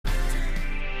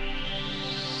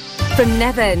From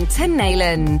Nevern to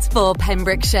Neyland for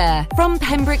Pembrokeshire. From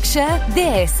Pembrokeshire,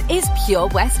 this is Pure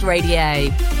West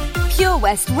Radio. Pure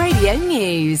West Radio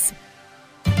News.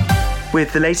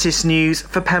 With the latest news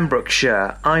for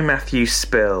Pembrokeshire, I'm Matthew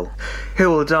Spill.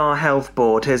 Hywel Dda Health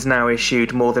Board has now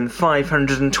issued more than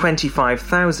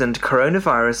 525,000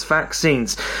 coronavirus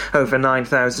vaccines. Over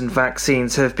 9,000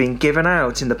 vaccines have been given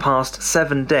out in the past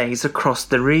 7 days across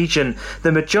the region.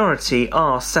 The majority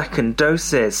are second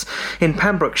doses. In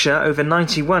Pembrokeshire, over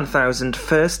 91,000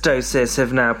 first doses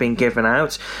have now been given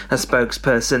out. A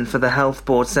spokesperson for the Health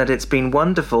Board said it's been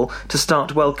wonderful to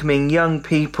start welcoming young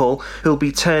people who'll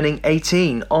be turning 18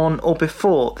 on or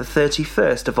before the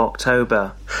 31st of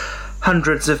October.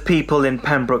 Hundreds of people in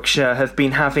Pembrokeshire have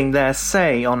been having their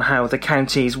say on how the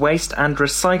county's waste and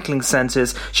recycling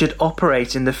centres should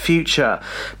operate in the future.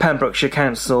 Pembrokeshire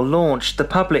Council launched the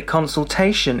public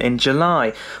consultation in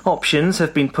July. Options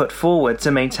have been put forward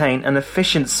to maintain an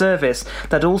efficient service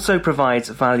that also provides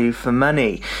value for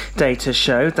money. Data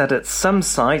showed that at some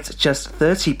sites, just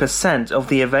 30% of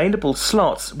the available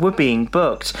slots were being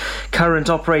booked. Current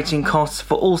operating costs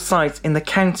for all sites in the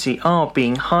county are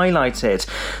being highlighted.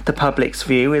 The public's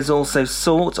view is also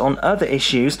sought on other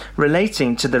issues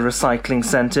relating to the recycling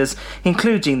centres,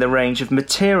 including the range of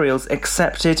materials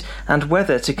accepted and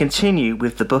whether to continue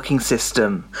with the booking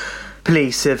system.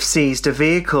 Police have seized a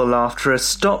vehicle after a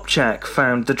stop check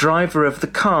found the driver of the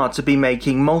car to be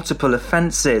making multiple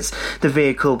offences. The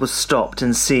vehicle was stopped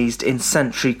and seized in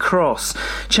Sentry Cross.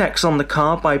 Checks on the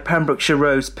car by Pembrokeshire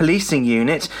Roads Policing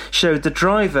Unit showed the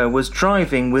driver was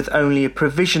driving with only a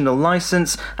provisional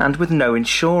licence and with no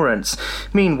insurance.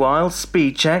 Meanwhile,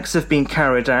 speed checks have been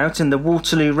carried out in the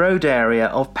Waterloo Road area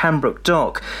of Pembroke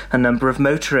Dock. A number of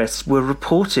motorists were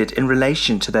reported in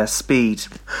relation to their speed.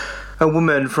 A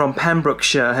woman from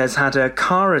Pembrokeshire has had her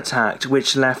car attacked,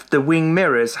 which left the wing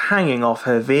mirrors hanging off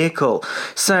her vehicle.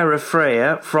 Sarah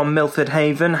Freya from Milford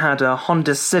Haven had a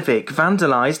Honda Civic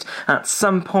vandalised at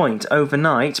some point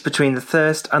overnight between the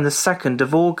 1st and the 2nd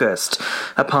of August.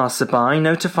 A passerby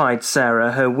notified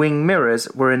Sarah her wing mirrors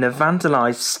were in a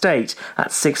vandalised state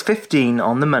at 6:15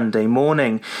 on the Monday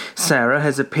morning. Sarah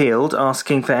has appealed,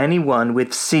 asking for anyone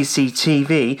with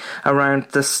CCTV around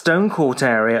the Stonecourt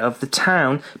area of the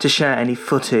town to share any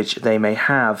footage they may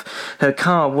have. Her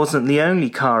car wasn't the only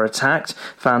car attacked.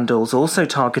 Vandals also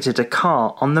targeted a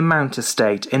car on the Mount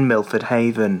Estate in Milford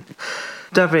Haven.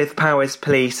 Dyfed Powys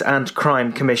Police and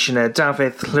Crime Commissioner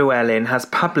David Llewellyn has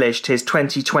published his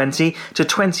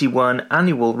 2020-21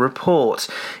 annual report.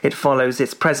 It follows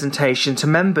its presentation to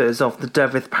members of the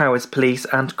Dyfed Powys Police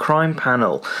and Crime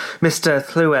Panel. Mr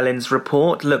Llewellyn's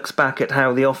report looks back at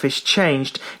how the office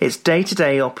changed its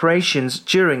day-to-day operations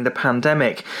during the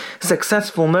pandemic.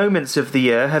 Successful moments of the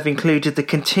year have included the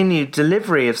continued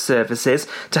delivery of services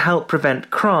to help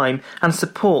prevent crime and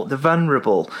support the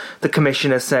vulnerable. The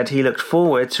Commissioner said he looked forward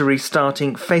to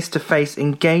restarting face-to-face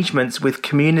engagements with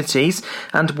communities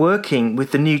and working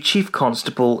with the new Chief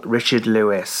Constable Richard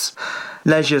Lewis.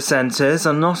 Leisure centres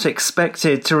are not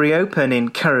expected to reopen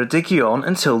in Ceredigion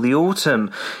until the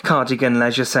autumn. Cardigan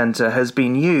Leisure Centre has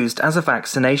been used as a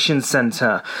vaccination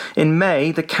centre. In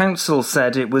May, the council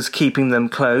said it was keeping them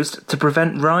closed to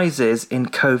prevent rises in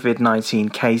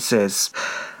COVID-19 cases.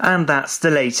 And that's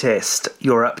the latest.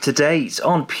 You're up to date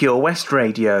on Pure West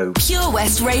Radio. Pure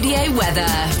West Radio weather.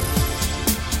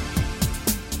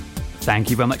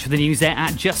 Thank you very much for the news there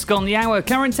at Just Gone the Hour.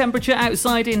 Current temperature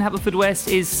outside in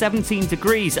Haverfordwest is 17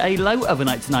 degrees, a low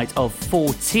overnight tonight of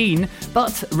 14,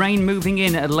 but rain moving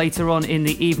in later on in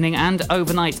the evening and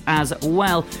overnight as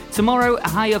well. Tomorrow, a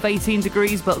high of 18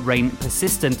 degrees, but rain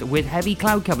persistent with heavy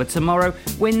cloud cover tomorrow,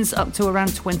 winds up to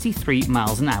around 23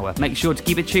 miles an hour. Make sure to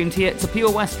keep it tuned here to Pure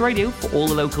West Radio for all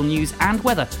the local news and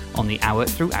weather on the hour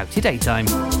throughout your daytime.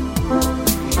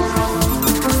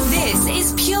 This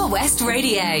is Pure West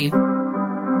Radio.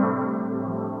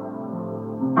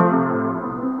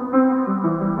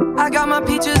 I got my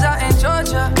peaches out in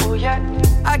Georgia, oh yeah.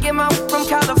 I get my from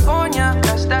California,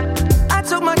 that's that. I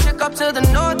took my chick up to the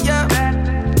north, yeah.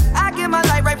 I get my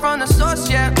light right from the source,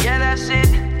 yeah. Yeah, that's it.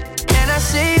 And I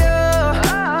see you,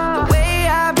 the way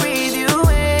I breathe you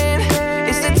in,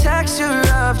 it's the texture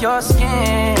of your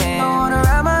skin. I wanna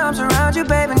wrap my arms around you,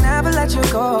 baby, never let you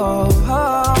go.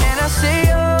 And I see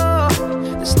you,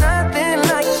 there's nothing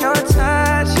like your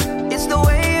touch. It's the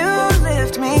way you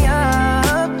lift me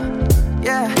up,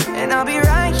 yeah. And I'll be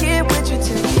right here with you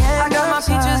till the end. I got my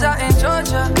peaches out in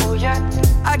Georgia, oh yeah.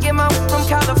 I get my from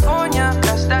California,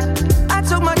 that's that. I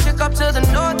took my chick up to the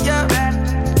north, yeah.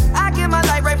 I get my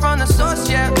light right from the source,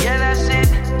 yeah. Yeah, that's it.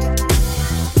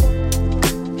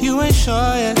 You ain't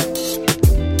sure yet,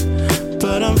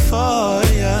 but I'm for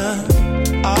ya.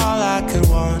 All I could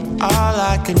want, all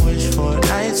I could wish for.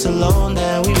 Nights alone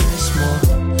that we miss more,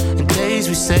 and days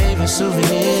we save as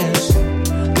souvenirs.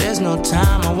 There's no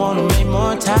time, I wanna make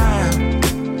more time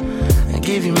and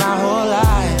give you my whole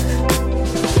life.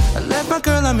 I left my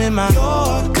girl, I'm in my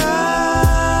Yorker.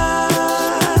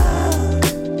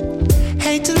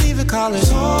 Hate to leave it, call it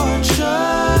torture.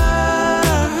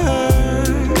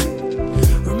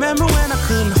 Remember when I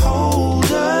couldn't hold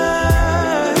her?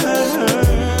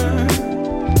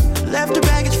 Left her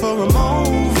baggage for a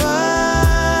mover.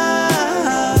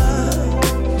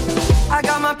 I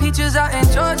got my peaches out in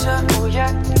Georgia, oh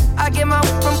yeah. I get my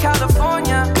from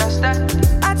California, that's that.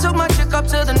 I took my chick up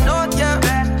to the north, yeah.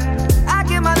 I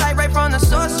get my light right from the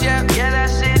source, yeah, yeah,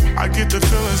 that's it. I get the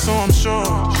feeling, so I'm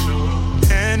sure.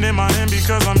 Hand in my hand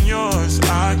because I'm yours.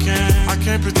 I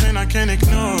can't pretend, I can't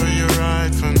ignore you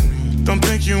right from me. Don't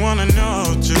think you wanna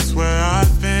know just where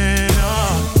I've been.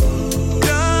 Oh,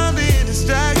 done being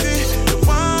distracted. The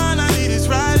one I need is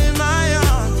right in my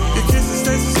arms. Your kisses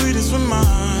taste the sweetest with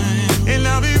mine, and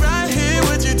I'll be right here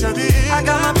with you till the end. I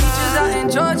got my peaches out in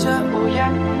Georgia, oh yeah.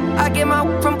 I get my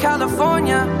from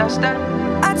California, that's that.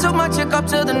 I took my chick up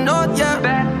to the north, yeah.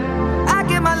 I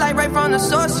get my light right from the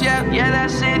source, yeah, yeah,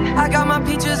 that's it. I got my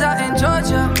peaches out in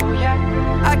Georgia, oh yeah.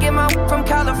 I get my from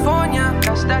California,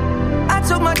 that's that. I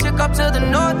took my chick up to the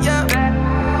north, yeah.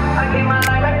 I get my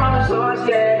light right from the source,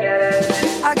 yeah, yeah, that's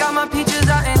it. I got my peaches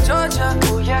out in Georgia,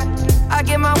 oh yeah. I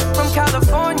get my from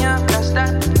California, that's that.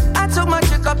 I took my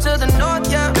chick up to the north,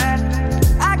 yeah.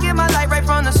 I get my light right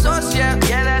from the source, yeah,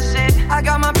 yeah, that's it. I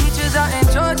got my peaches out in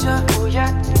Georgia, oh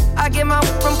yeah. I get my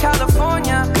from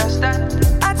California, that's that.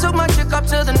 I took my chick up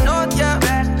to the north, yeah.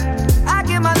 I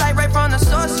get my light right from the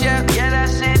source, yeah, yeah,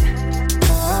 that's it.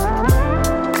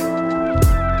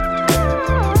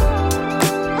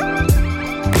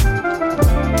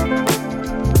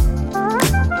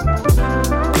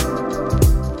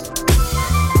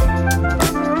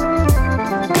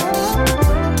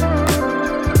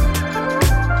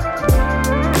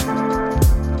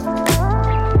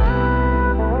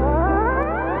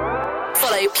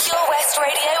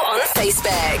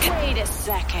 Facebook. Wait a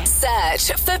second.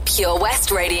 Search for Pure West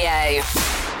Radio.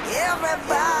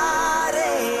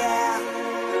 Everybody, yeah.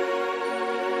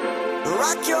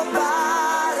 Rock your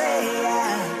body,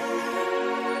 yeah.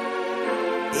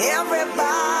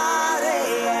 Everybody,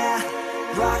 yeah.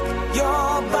 Rock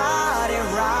your body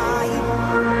right.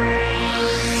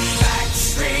 Back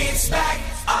streets back,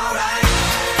 alright.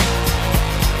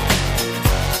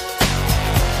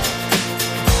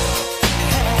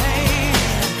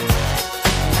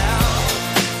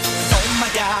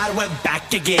 We're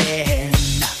back again.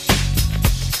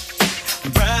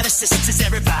 Brothers, sisters,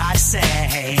 everybody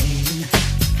sing.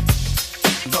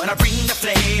 Gonna bring the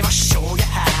flame, I'll show you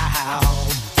how.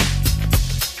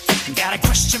 Got a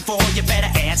question for you,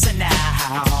 better answer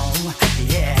now.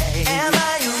 Yeah. Am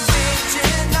I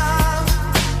original?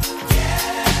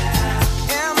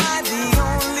 Yeah. Am I the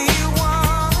only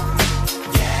one?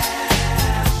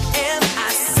 Yeah. Am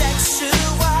I sexual?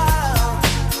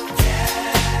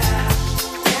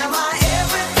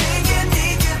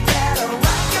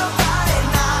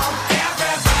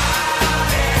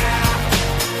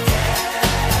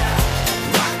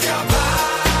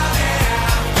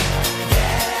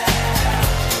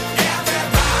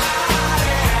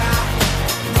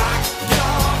 Rock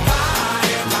your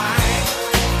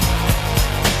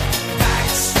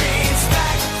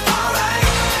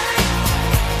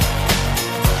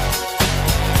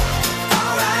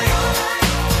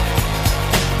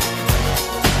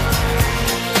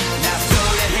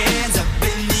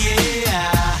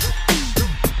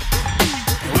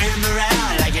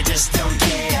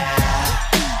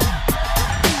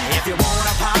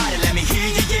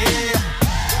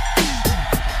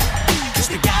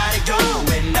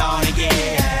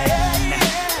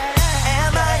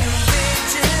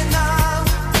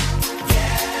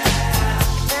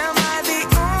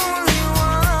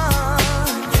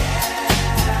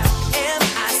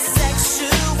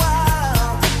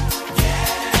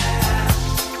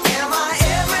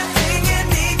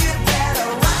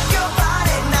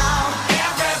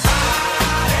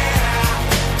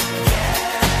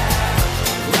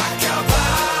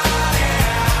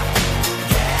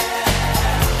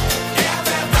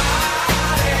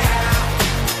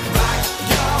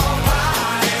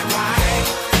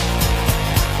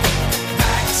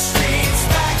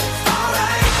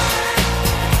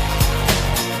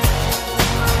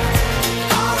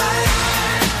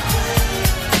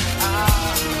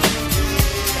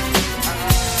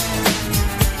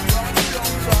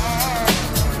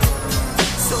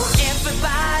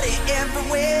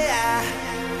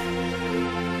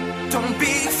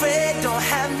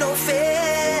have no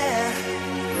fear.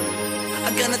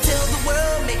 I'm gonna tell the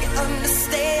world, make it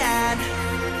understand.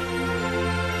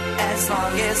 As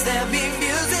long as there be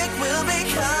music, we'll be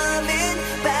coming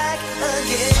back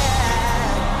again.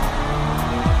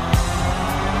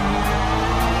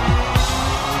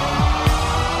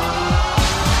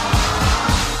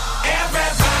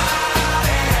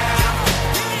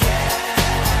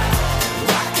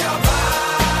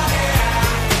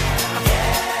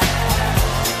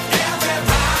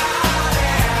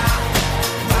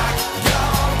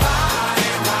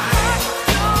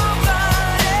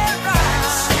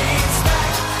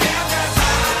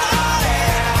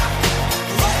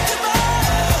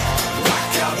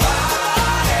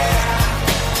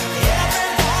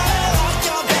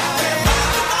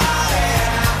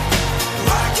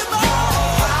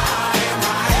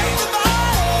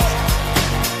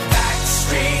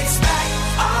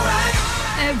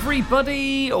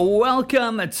 Everybody,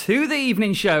 welcome to the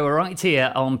evening show right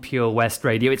here on Pure West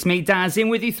Radio. It's me, Daz, in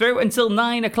with you through until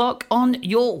 9 o'clock on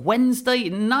your Wednesday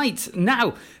night.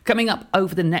 Now, coming up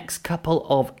over the next couple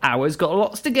of hours, got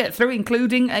lots to get through,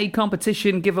 including a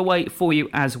competition giveaway for you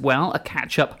as well, a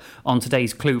catch-up on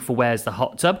today's clue for Where's the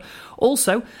Hot Tub.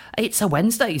 Also, it's a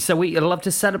Wednesday, so we love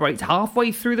to celebrate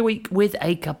halfway through the week with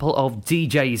a couple of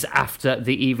DJs after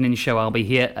the evening show. I'll be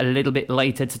here a little bit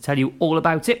later to tell you all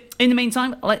about it. In the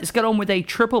meantime, let's get on with a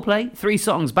triple play, 3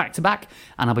 songs back to back,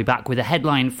 and I'll be back with a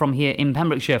headline from here in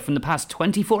Pembrokeshire from the past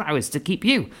 24 hours to keep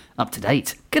you up to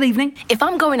date. Good evening. If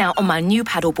I'm going out on my new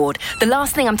paddleboard, the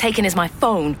last thing I'm taking is my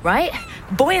phone, right?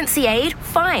 Buoyancy aid,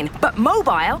 fine, but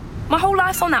mobile? My whole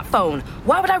life's on that phone.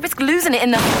 Why would I risk losing it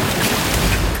in the...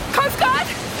 Coast Guard,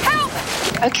 help!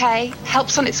 Okay,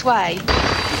 help's on its way.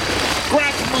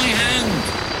 Grab my hand!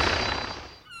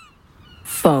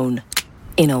 Phone.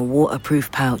 In a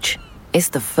waterproof pouch. It's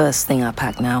the first thing I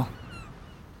pack now.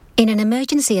 In an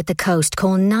emergency at the coast,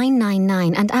 call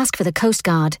 999 and ask for the Coast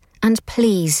Guard. And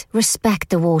please, respect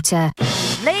the water.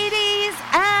 Ladies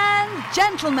and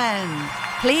gentlemen,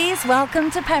 please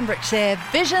welcome to Pembrokeshire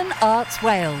Vision Arts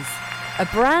Wales, a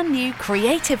brand new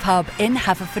creative hub in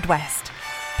Haverfordwest.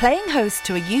 Playing host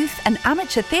to a youth and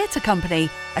amateur theatre company,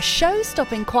 a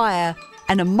show-stopping choir,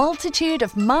 and a multitude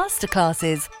of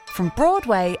masterclasses from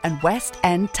Broadway and West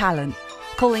End talent.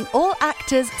 Calling all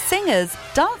actors, singers,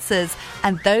 dancers,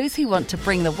 and those who want to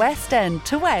bring the West End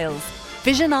to Wales.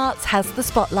 Vision Arts has the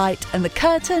spotlight and the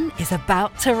curtain is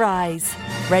about to rise.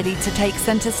 Ready to take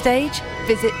centre stage?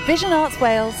 Visit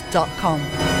visionartswales.com.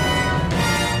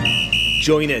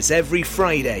 Join us every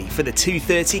Friday for the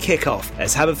 2:30 kickoff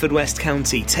as Haverfordwest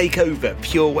County take over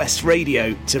Pure West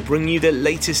Radio to bring you the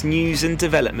latest news and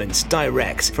developments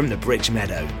direct from the Bridge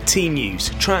Meadow. Team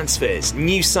news, transfers,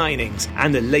 new signings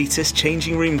and the latest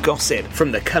changing room gossip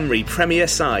from the Cymru Premier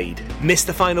side. Miss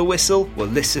the final whistle? Well,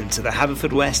 listen to the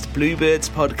Haverfordwest Bluebirds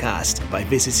podcast by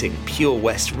visiting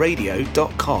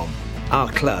purewestradio.com.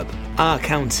 Our club, our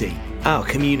county, our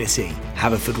community.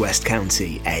 Haverfordwest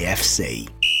County AFC.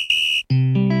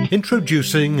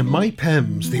 Introducing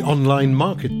MyPems, the online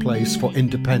marketplace for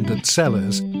independent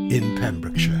sellers in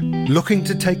Pembrokeshire. Looking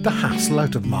to take the hassle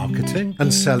out of marketing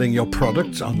and selling your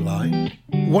products online?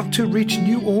 Want to reach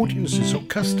new audiences or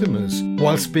customers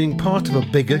whilst being part of a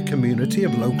bigger community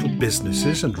of local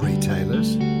businesses and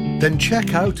retailers? Then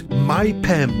check out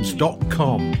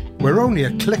mypems.com. We're only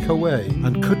a click away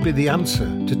and could be the answer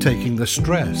to taking the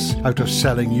stress out of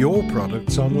selling your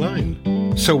products online.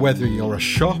 So whether you're a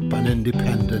shop, an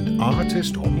independent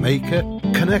artist or maker,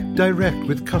 connect direct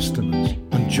with customers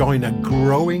and join a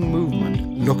growing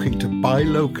movement looking to buy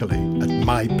locally at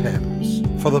MyPems.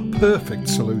 For the perfect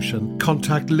solution,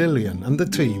 contact Lillian and the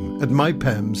team at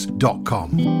mypems.com.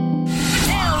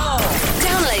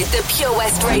 Download the Pure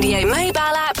West Radio mobile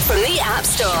app from the App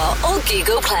Store or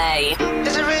Google Play.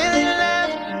 Is it really love?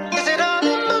 Is it all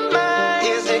in my mind?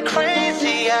 Is it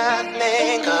crazy? I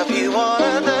think of you all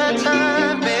of the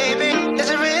time, baby. Is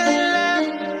it really love?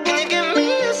 Can you give me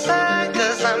a sign?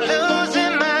 'Cause I'm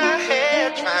losing my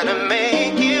head trying to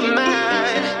make you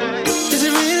mine. Is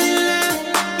it really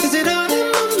love? Is it all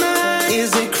in my mind?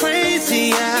 Is it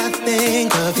crazy? I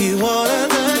think of you all of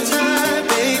the time,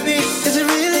 baby. Is it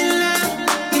really love?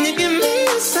 Can you give me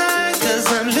a sign? 'Cause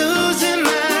I'm losing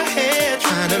my head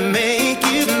trying to make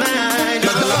you mine.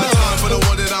 Time for the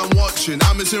one that I'm watching.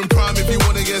 I'm missing prime if you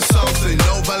wanna get something.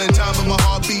 No Valentine, but my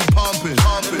heartbeat pumping.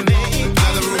 Now the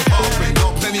room pumping.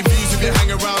 Got plenty views if you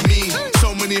hang around me.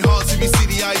 So many hearts if you see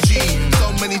the IG. So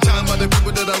many times by the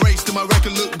people that I raced to my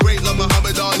record look great like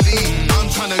Muhammad Ali. I'm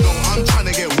trying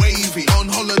to get wavy. On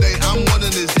holiday, I'm one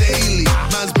of this daily.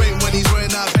 Man's great when he's wearing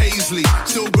that paisley.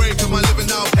 Still great 'cause my living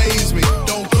now pays me.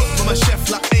 Don't cook for my chef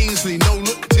like Ainsley. No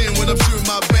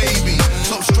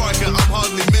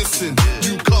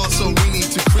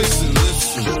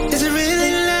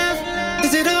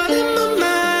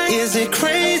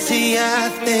crazy? I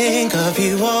think of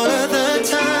you all of the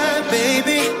time,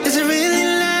 baby. Is it really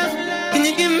love? Can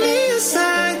you give me a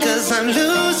sign? 'Cause I'm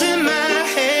losing my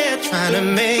head trying to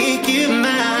make you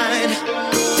mine.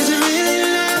 Is it really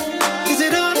love? Is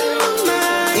it all in my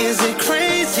mind? Is it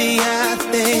crazy? I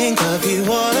think of you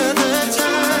all of the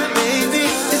time, baby.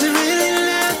 Is it really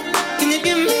love? Can you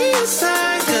give me a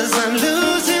sign? 'Cause I'm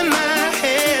losing my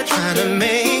head trying to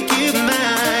make you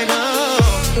mine.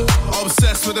 Oh,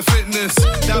 obsessed with the fitness.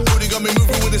 That booty got me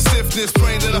moving with the stiffness.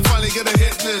 Praying that I finally get a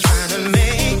hit list. Trying to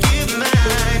make you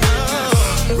mine.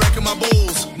 Oh, wrecking my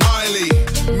balls, Miley.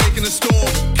 Making a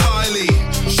storm, Kylie.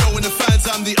 Showing the fans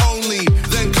I'm the only.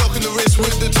 Then clocking the wrist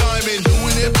with the timing.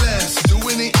 Doing it blessed,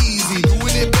 doing it easy,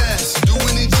 doing it best,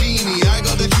 doing it genie. I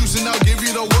got the juice and I'll give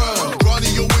you the world.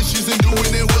 Granting your wishes and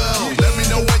doing it well. Let me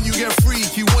know when you get freak.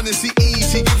 You wanna see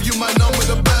easy, give you my number,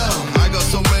 the bell. I got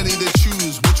so many to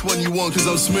choose. Which one you want? 'Cause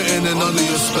I'm smitten and under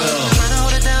your spell. trying to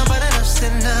hold it down, but enough's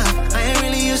enough. I ain't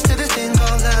really used to this thing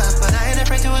called love, but I ain't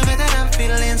afraid to admit that I'm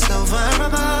feeling so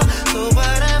vulnerable. So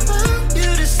whatever you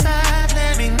decide,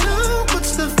 let me know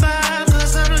what's the vibe.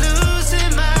 'Cause I'm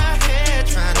losing my head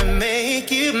trying to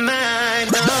make you mine.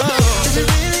 Oh, is it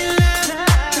really love?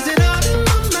 Is it all in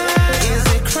my mind? Is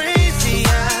it crazy?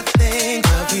 I think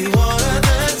of you all of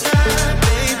the time,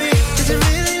 baby. Is it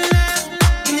really love?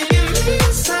 Can you give me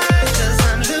a sign? 'Cause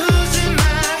I'm losing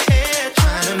my head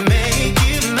trying to make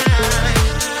you mine.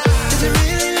 Is it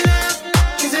really love?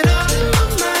 Is it all in my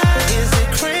mind? Is it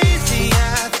crazy?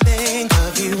 I think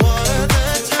of you all of the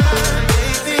time,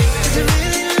 baby. Is it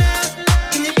really love?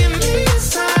 Can you give me a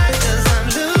sign? 'Cause I'm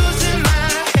losing my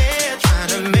head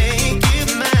trying to make you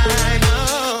mine.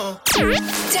 Oh.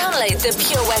 Download the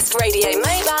Pure West Radio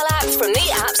mobile app from the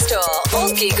App Store or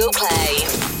Google Play.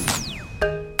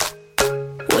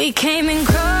 We came in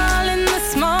crawling this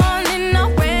morning,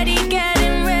 already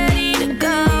getting ready to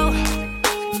go.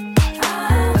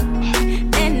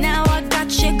 And now I got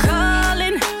you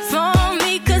calling for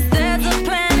me, 'cause there's a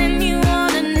plan and you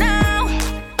wanna know.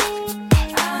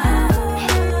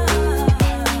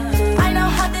 I know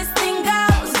how this thing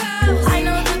goes. I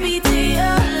know the beat to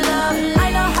your love. I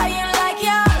know how you like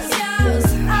yours.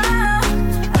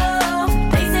 Oh,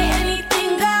 they say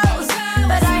anything goes,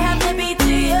 but I have the beat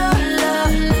to your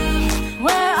love.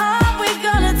 Where are we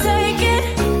gonna take it?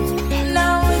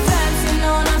 Now we're dancing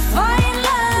on a fine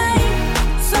line,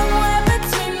 somewhere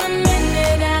between a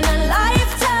minute and a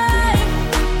lifetime.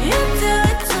 You do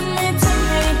it to me, to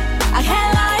me. I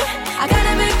can't lie, I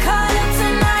gotta be caught up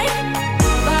tonight,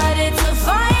 but it's a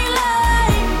fine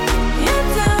line. You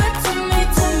do it to me,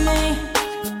 to me.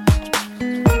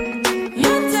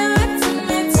 You do it to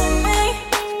me, to me.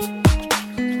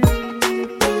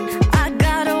 I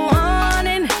got a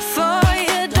warning for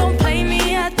you. Don't play me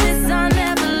at this, I'll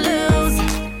never lose.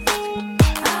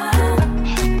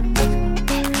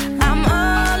 I'm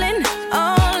all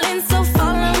in, so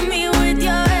follow me with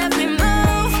your every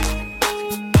move.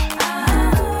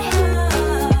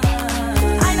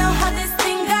 I know how this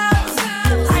thing goes.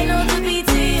 I know the beat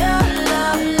to your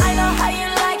love. I know how you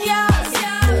like yours.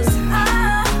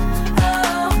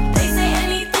 Oh, they say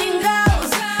anything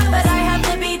goes, but I have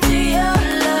the beat to your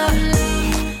love.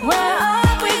 Where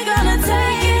are we gonna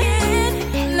take it?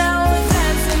 Now we're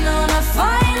dancing on a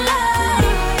fine line,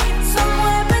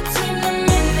 somewhere between a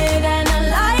minute and a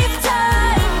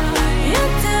lifetime. You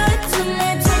do it to me,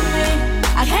 to me.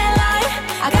 I can't lie,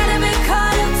 I gotta be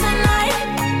caught up tonight,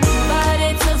 but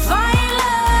it's a fine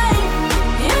line.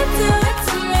 You do it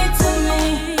to me, to me.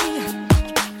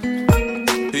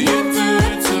 You do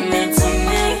it to me, to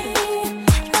me.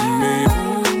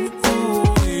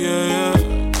 Yeah,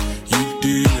 you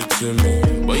do it to me,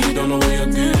 but you don't know what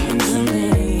you're doing to me.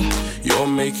 You're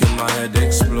making my head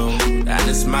explode, and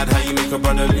it's mad how you make a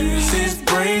brother lose his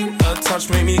brain. A touch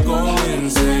made me go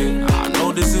insane. I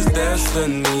know this is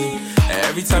destiny.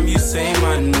 Every time you say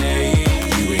my name,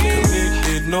 you ain't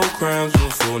committed no crimes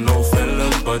before, no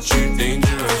felon, but you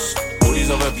dangerous. All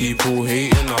these other people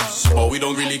hating us, but we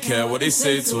don't really care what they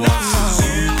say to us. 'Cause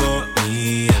you got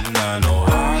me and I know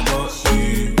I got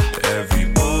you.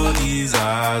 Everybody's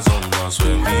eyes on us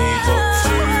when we got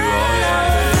through. Oh yeah,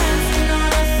 yeah. Dancing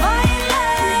on a fine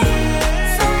line,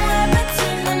 somewhere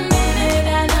between a minute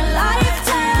and a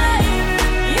lifetime.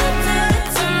 You do it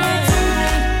to me, to me.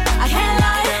 I can't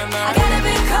lie, I gotta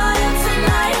be caught up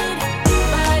tonight,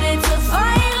 but it's a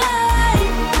fine line.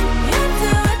 You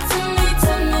do it to me,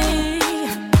 to me.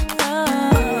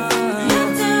 You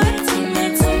do it to me,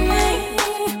 to me.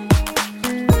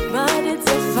 But it's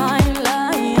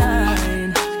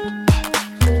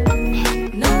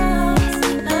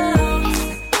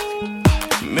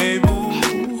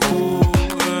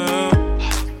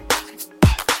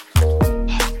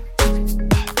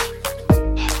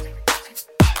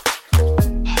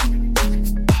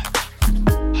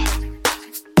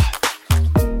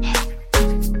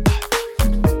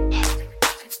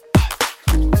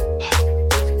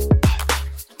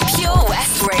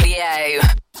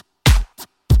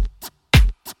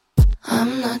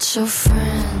not your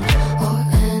friend or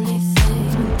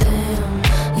anything, damn.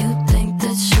 You think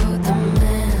that you're the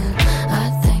man, I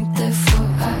think therefore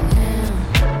I am.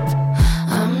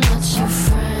 I'm not your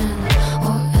friend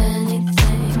or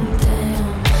anything, damn.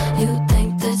 You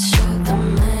think that you're the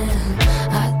man,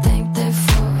 I think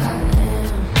therefore I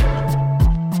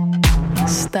am.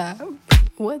 Stop.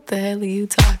 What the hell are you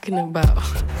talking about?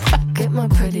 Get my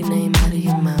pretty name out of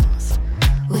your mouth.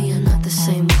 We are not the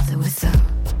same with or without.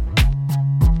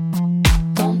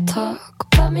 Don't talk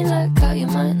about me like how you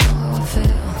might know how I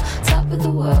feel. Top of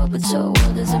the world, but your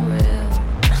world isn't real.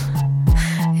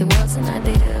 It wasn't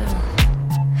ideal.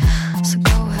 So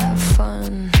go have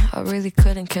fun. I really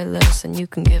couldn't care less, and you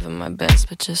can give it my best,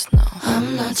 but just know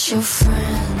I'm not your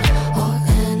friend or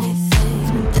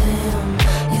anything, damn.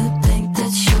 You think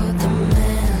that you're the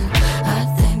man, I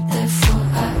think therefore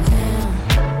I am.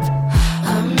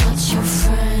 I'm not your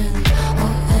friend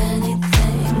or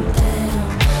anything, damn.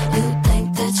 You think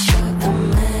that you're the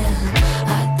man, I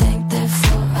think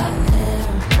therefore I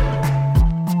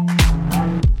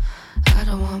am. I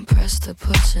don't want press to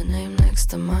put your name next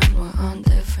to mine. We're on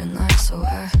different lines, so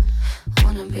I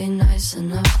wanna be nice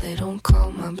enough. They don't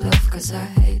call my bluff, cause I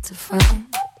hate to find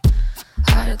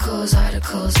articles,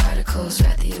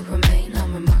 rather you remain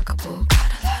unremarkable.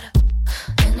 Got a lot of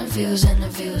interviews.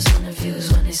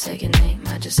 When they say your name,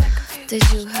 I just act confused. Did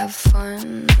you have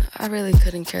fun? I really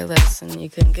couldn't care less, and you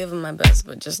couldn't give them my best,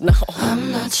 but just know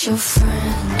I'm not your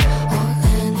friend or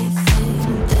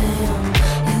anything, damn.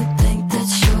 You think that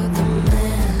you're the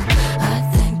man, I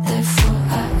think therefore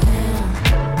I am.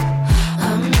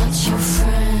 I'm not your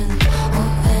friend or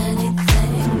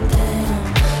anything, damn.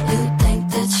 You think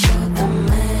that you're the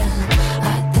man, I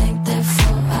think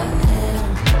therefore I am.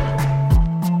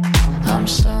 I'm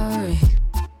sorry.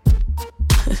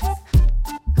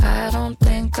 I don't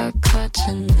think I caught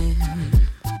your name.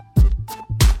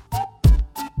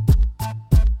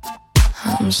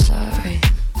 I'm sorry.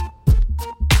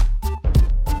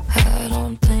 I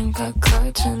don't think I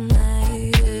caught your name.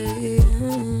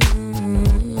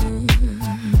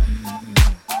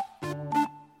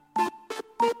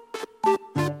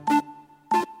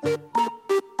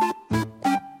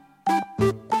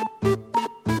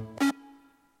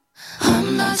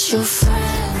 I'm not your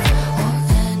friend or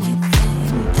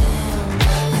anything,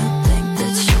 damn. You think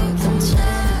that you're the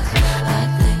man, I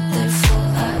think therefore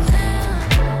I am.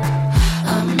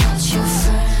 I'm not your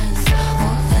friend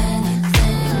or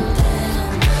anything,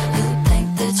 damn. You think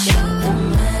that you're the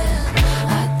man, I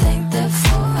think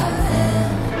therefore I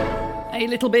am. A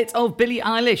little bit of Billie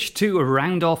Eilish to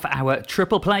round off our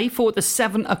triple play for the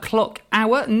 7 o'clock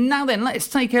hour. Now then, let's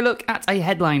take a look at a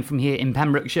headline from here in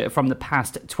Pembrokeshire from the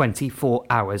past 24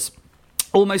 hours.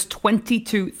 Almost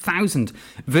 22,000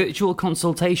 virtual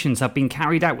consultations have been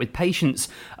carried out with patients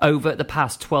over the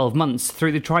past 12 months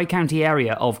through the Tri-County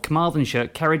area of Carmarthenshire,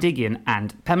 Ceredigion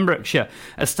and Pembrokeshire.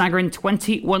 A staggering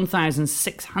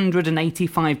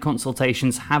 21,685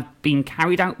 consultations have been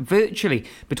carried out virtually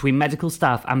between medical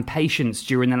staff and patients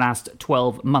during the last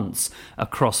 12 months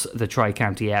across the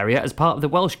Tri-County area. As part of the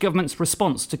Welsh Government's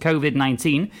response to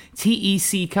COVID-19,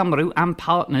 TEC Cymru and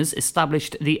partners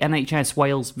established the NHS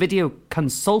Wales Video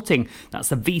Consulting, that's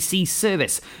the VC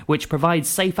service, which provides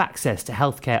safe access to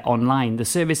healthcare online. The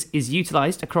service is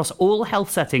utilised across all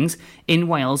health settings in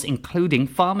Wales, including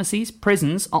pharmacies,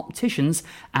 prisons, opticians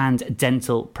and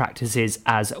dental practices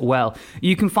as well.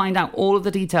 You can find out all of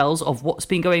the details of what's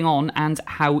been going on and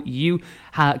how you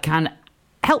can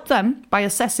help them by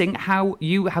assessing how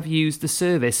you have used the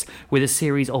service, with a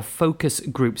series of focus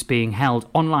groups being held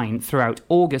online throughout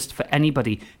August for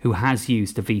anybody who has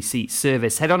used the VC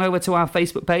service. Head on over to our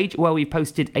Facebook page where we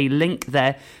posted a link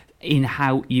there in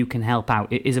how you can help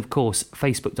out. It is, of course,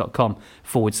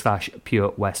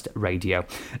 facebook.com/Pure West Radio.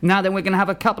 Now then, we're going to have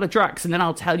a couple of tracks and then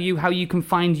I'll tell you how you can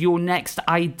find your next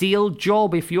ideal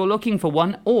job if you're looking for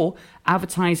one, or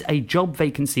advertise a job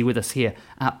vacancy with us here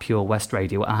at Pure West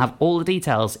Radio. I'll have all the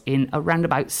details in around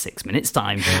about 6 minutes'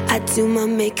 time. I do my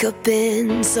makeup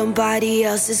in somebody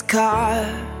else's car.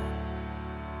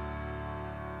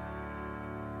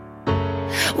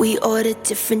 We order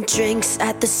different drinks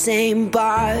at the same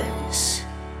bars.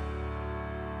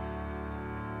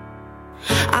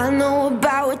 I know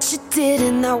about what you did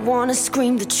and I wanna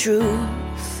scream the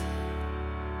truth.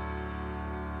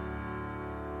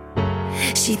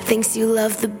 She thinks you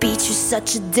love the beach, you're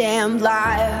such a damn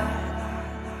liar.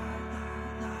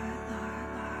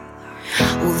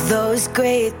 Well, those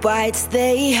great whites,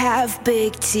 they have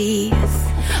big teeth.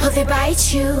 Oh, they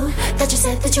bite you, that you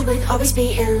said that you would always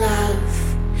be in love.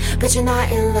 But you're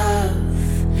not in love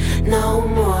no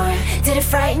more. Did it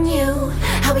frighten you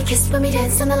how how we kissed when we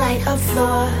danced on the light of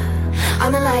floor,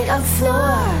 on the light of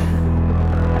floor.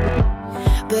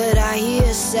 But I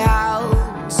hear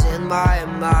sounds in my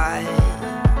mind,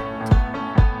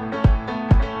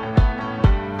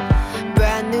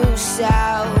 brand new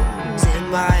sounds in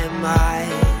my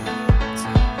mind.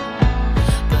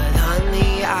 But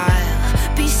honey,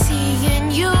 I'll be seeing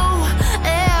you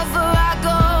ever I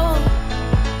go.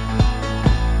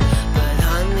 But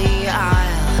honey,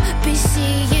 I'll be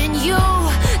seeing you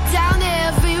down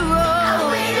every road.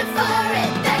 I'm waiting for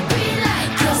it, that green light.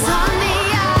 'Cause honey,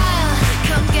 I'll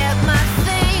come get my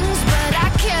things, but I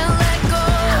can't let go.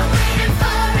 I'm waiting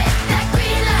for it, that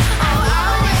green light. Oh,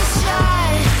 I wish I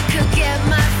could get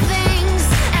my things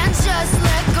and just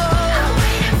let go. I'm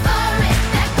waiting for it,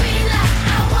 that green light.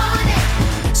 I want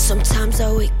it. Sometimes I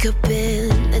wake up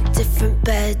in a different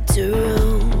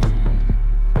bedroom.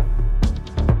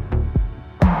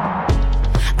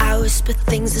 I whisper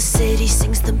things, the city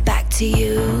sings them back to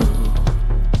you.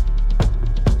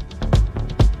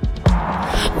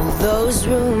 Well, those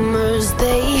rumors,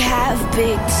 they have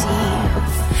big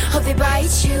teeth. Hope they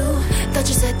bite you. Thought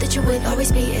you said that you would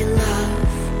always be in love,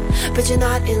 but you're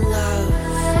not in love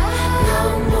no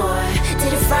more.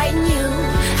 Did it frighten you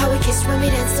how we kissed when we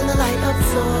danced on the light of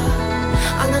floor,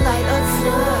 on the light of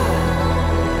floor?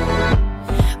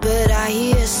 But I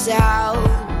hear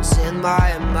sounds in my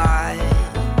mind,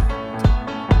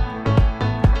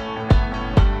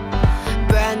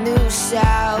 brand new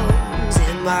sounds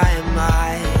in my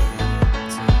mind.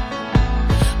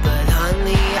 But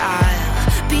honey,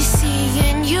 I'll be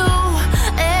seeing you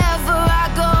ever I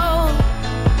go.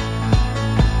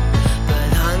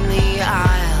 But honey,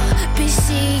 I'll be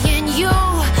seeing you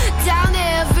down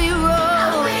every road.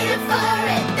 I'm waiting for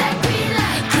it, that green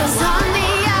light. 'Cause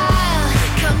honey, I'll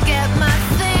come get my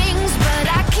things, but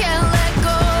I can't let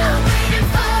go. I'm waiting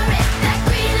for it, that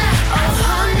green light. Oh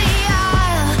honey,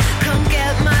 I'll come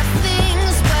get my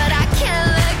things, but I can't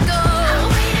let go. I'm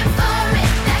waiting for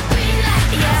it, that green light.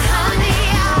 Yeah, honey,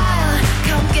 I'll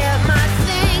come get my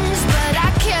things, but I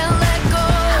can't let go.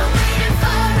 I'm waiting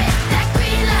for it, that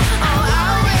green light. Oh,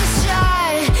 I wish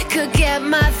I could get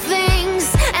my things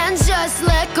and just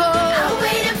let go. I'm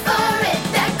waiting for it,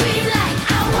 that green light.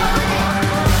 I want it.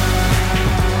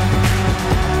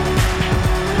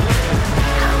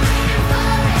 I'm waiting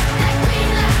for it, that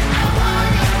green light. I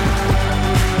want it.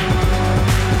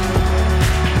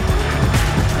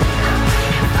 I'm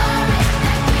waiting for it,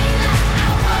 that green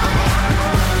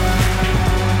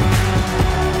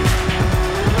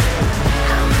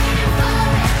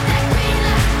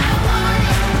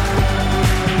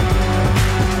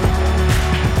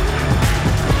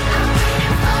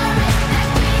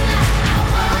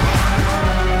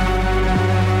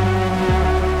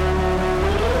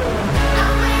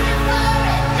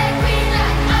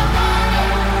light. I want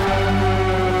it.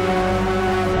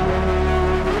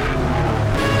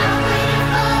 I'm waiting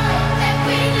for it, that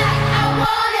green light. I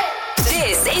want it.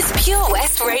 This is Pure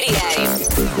West Radio.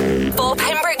 For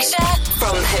Pembrokeshire,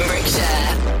 from Pembrokeshire.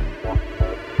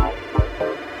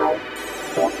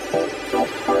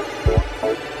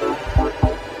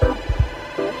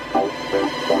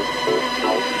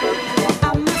 I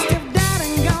must have died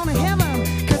and gone to heaven,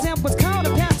 'cause it was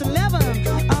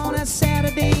 11:15 on a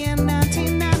Saturday in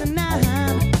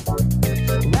 1999.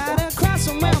 Right across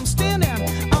from where I'm standing,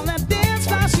 on that dance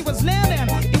floor she was landing.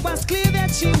 It was clear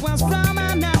that she was from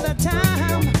another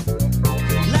time,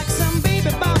 like some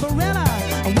baby Barbarella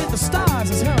with the stars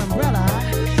as her umbrella.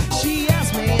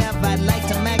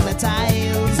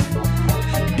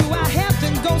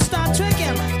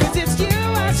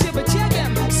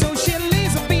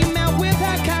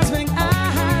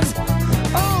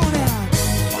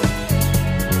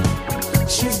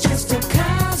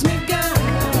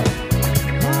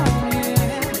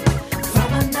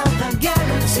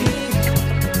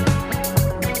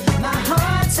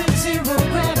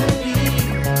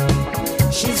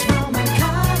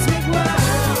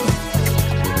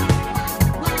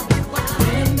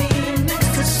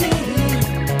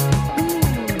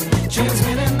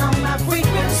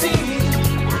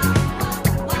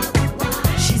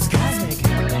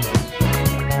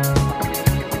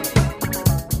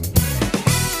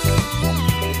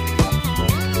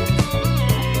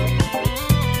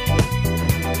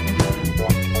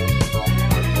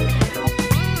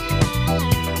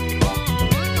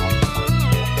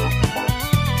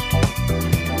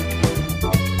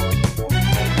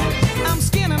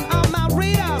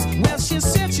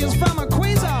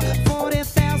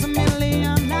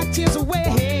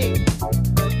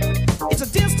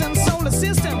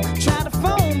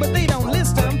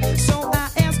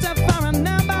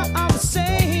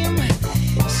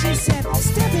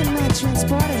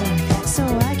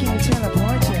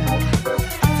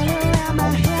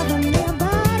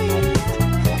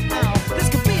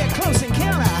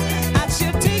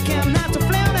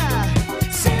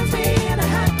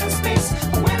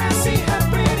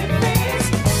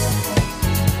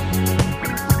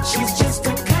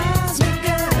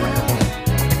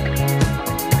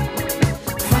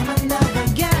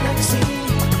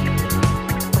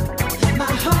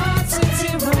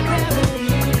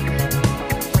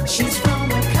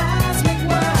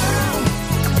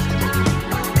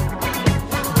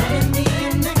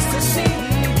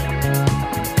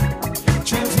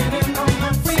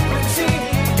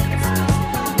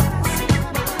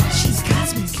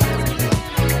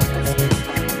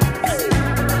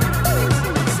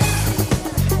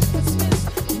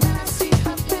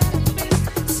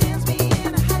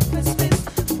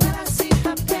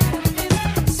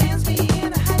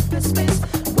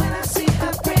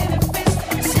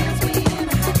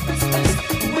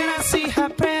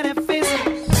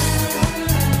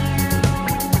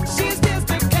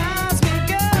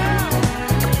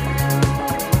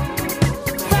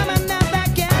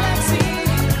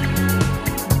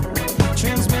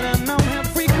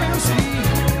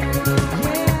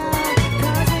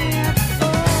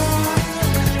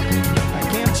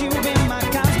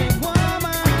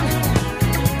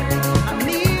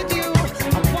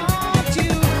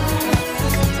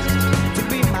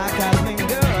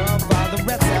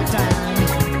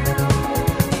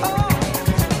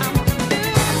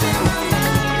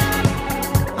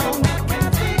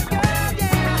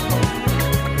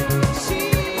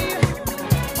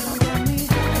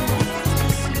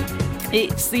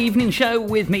 It's the evening show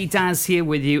with me, Daz, here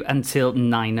with you until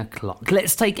 9 o'clock.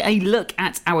 Let's take a look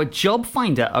at our job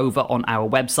finder over on our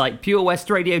website,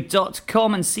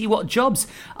 purewestradio.com, and see what jobs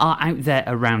are out there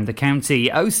around the county.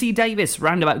 OC Davis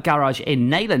Roundabout Garage in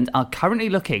Neyland are currently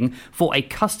looking for a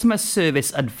customer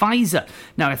service advisor.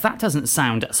 Now, if that doesn't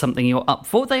sound something you're up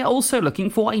for, they are also looking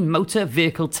for a motor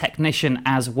vehicle technician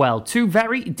as well. Two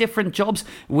very different jobs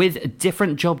with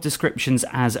different job descriptions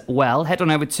as well. Head on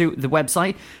over to the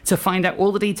website to find out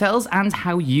all the details and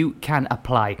how you can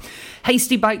apply.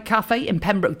 Hasty Bite Cafe in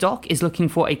Pembroke Dock is looking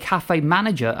for a cafe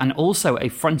manager and also a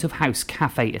front of house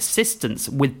cafe assistant,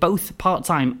 with both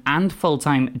part-time and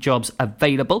full-time jobs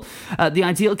available. The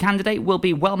ideal candidate will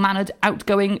be well-mannered,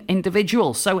 outgoing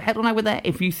individual. So head on over there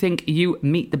if you think you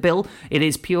meet the bill. It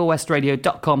is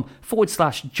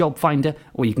purewestradio.com/job finder,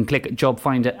 or you can click job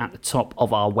finder at the top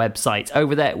of our website.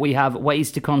 Over there we have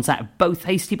ways to contact both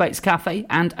Hasty Bites Cafe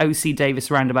and OC Davis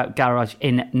Roundabout Garage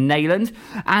in Neyland.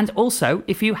 And also,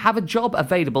 if you have a job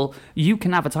available, you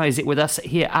can advertise it with us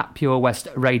here at Pure West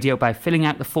Radio by filling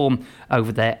out the form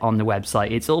over there on the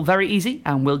website. It's all very easy,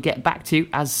 and we'll get back to you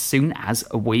as soon as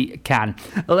we can.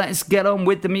 Let's get on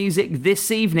with the music this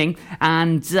evening,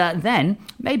 and then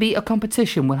maybe a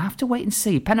competition. We'll have to wait and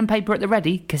see. Pen and paper at the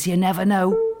ready, because you never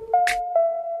know.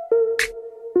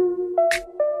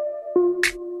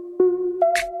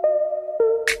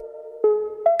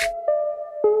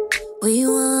 We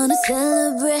wanna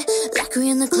celebrate like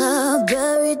we're in the club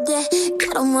every day.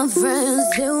 Got all my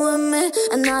friends here with me,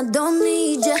 and I don't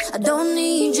need you,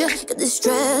 Got this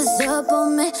stress up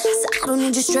on me, so I don't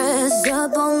need you stress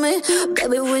up on me.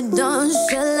 Baby, we done,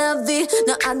 c'est la vie.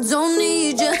 No, I don't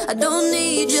need you,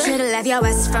 Should've left your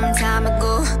ass from time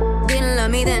ago. Didn't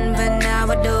love me then, but now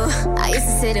I do. I used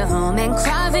to sit at home and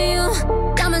cry for you.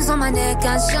 Diamonds on my neck,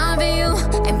 I shine for you.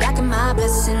 Ain't blocking my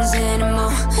blessings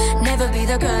anymore. Never be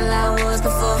the girl I was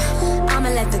before. I'ma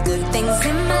let the good things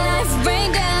in my life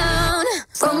rain down.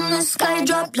 From the sky,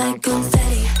 drop like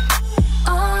confetti.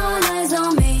 All eyes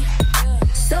on me,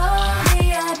 so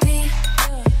VIP.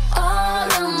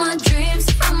 All of my dreams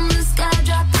from the sky,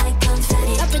 drop like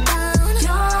confetti. Up and down,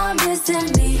 you're missing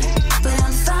me, but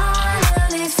I'm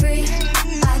finally free.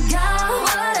 I got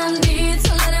what I need,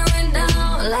 so let it rain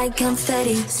down like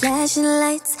confetti. Flashing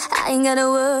lights, I ain't gotta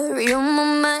worry on my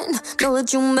mind. Know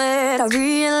what you mad, I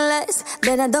realize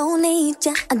that I don't need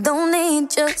you,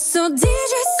 So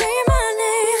DJ, say my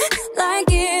name like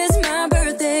it's my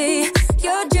birthday.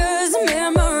 You're just a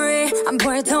memory, I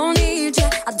don't need you,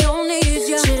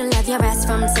 Should've left your ass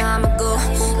from time ago.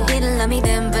 Didn't love me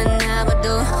then, but now I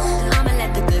do. I'ma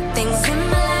let the good things in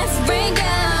my life rain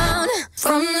down.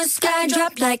 From the sky,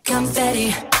 drop like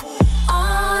confetti.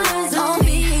 All eyes on me.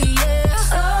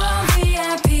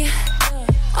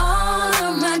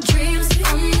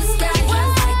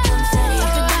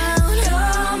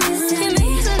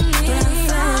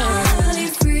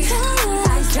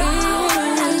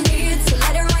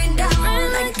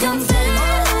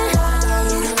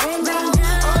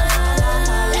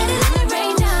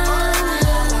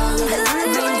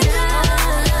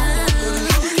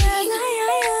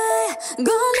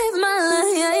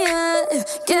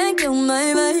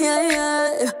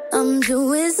 I'm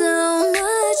doing so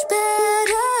much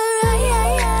better.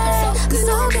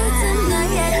 So good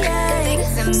tonight.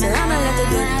 So I'ma let the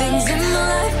good things in my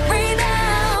life rain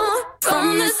down.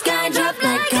 From the sky, drop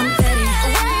like confetti.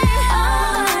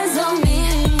 All eyes on me,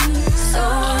 so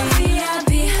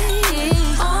VIP.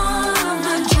 All of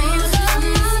my dreams from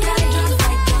the sky, drop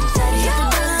like confetti.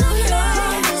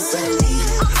 You're missing me,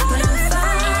 but I'm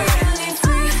finally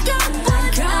free. I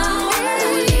got what I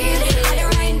need, let it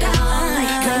rain down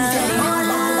like confetti.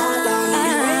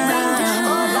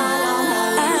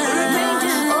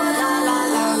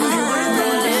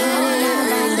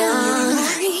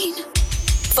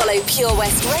 Follow Pure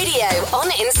West Radio on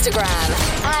Instagram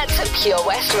at Pure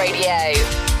West Radio.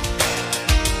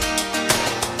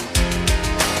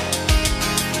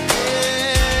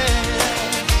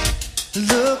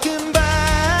 Looking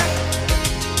back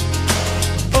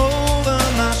over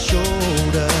my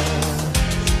shoulder,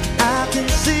 I can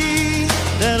see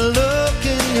that look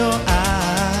in your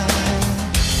eye.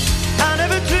 I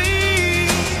never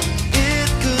dreamed it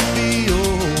could be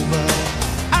over.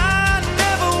 I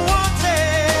never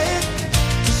wanted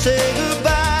to say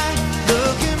goodbye.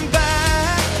 Looking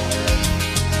back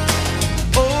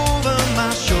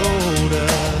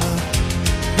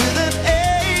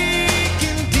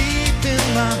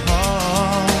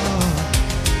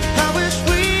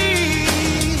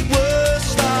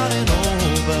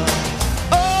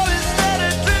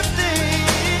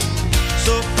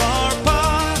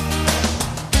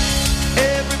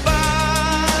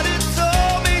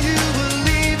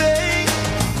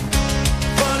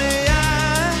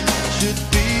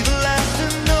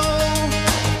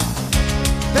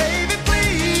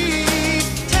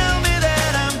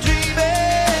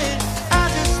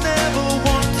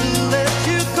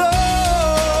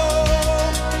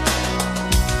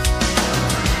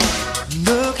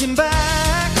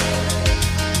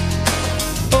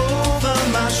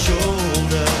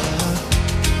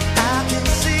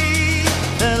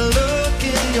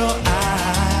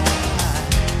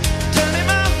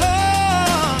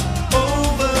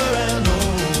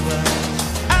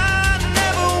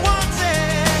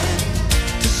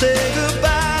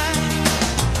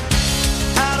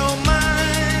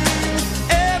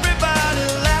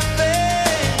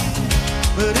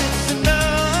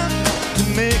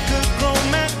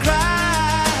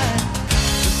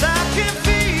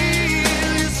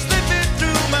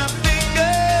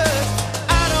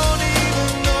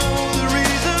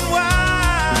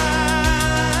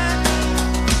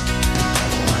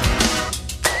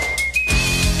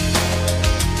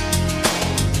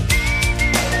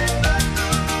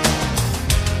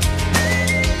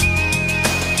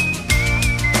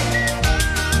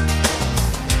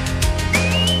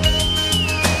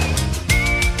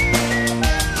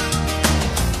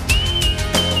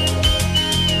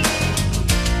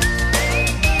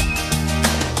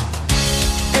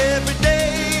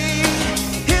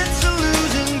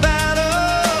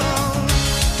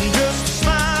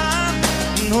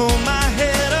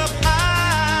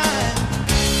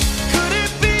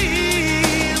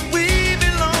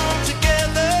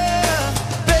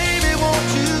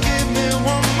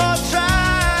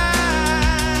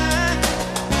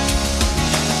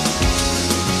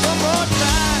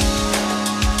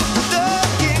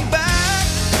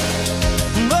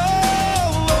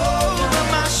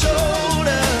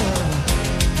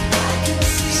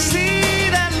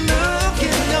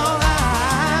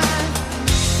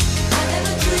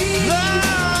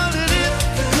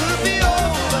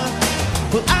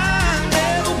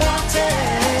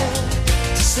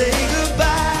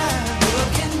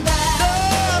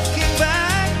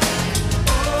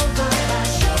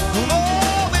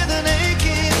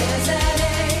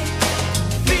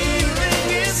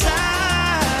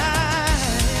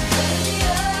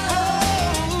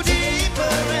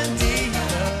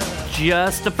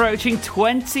just approaching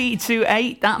 20 to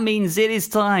 8. That means it is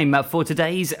time for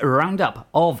today's roundup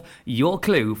of your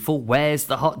clue for Where's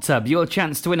the Hot Tub? Your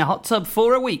chance to win a hot tub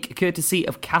for a week, courtesy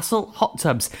of Castle Hot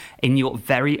Tubs in your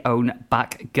very own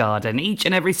back garden. Each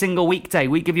and every single weekday,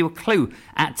 we give you a clue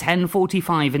at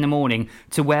 10:45 in the morning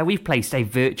to where we've placed a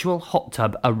virtual hot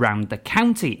tub around the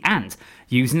county. And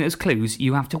using those clues,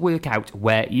 you have to work out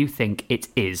where you think it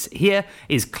is. Here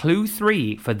is clue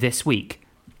 3 for this week.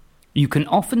 You can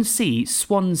often see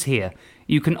swans here.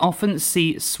 You can often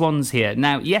see swans here.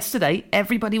 Now, yesterday,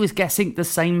 everybody was guessing the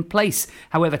same place.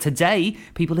 However, today,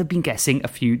 people have been guessing a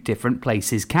few different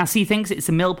places. Cassie thinks it's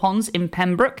the Mill Ponds in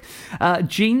Pembroke.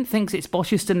 Jean thinks it's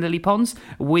Bosherston Lily Ponds.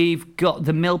 We've got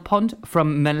the Mill Pond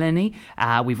from Melanie.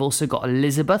 We've also got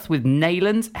Elizabeth with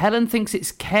Nayland. Helen thinks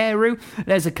it's Carew.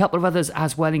 There's a couple of others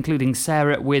as well, including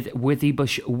Sarah with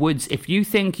Withybush Woods. If you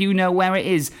think you know where it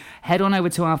is, head on over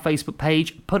to our Facebook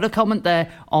page, put a comment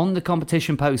there on the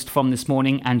competition post from this morning,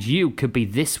 and you could be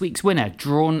this week's winner,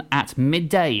 drawn at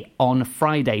midday on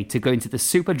Friday to go into the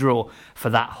super draw for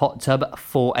that hot tub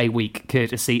for a week,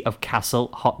 courtesy of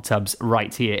Castle Hot Tubs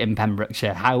right here in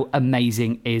Pembrokeshire. How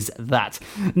amazing is that?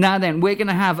 Now then, we're going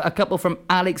to have a couple from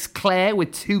Alex Clare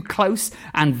with Too Close,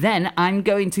 and then I'm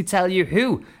going to tell you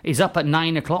who is up at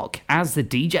 9 o'clock as the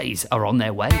DJs are on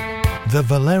their way. The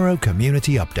Valero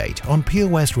Community Update on Pure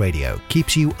West Radio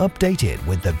keeps you updated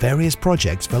with the various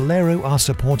projects Valero are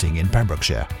supporting in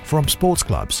Pembrokeshire, from sports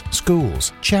clubs,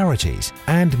 schools, charities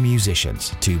and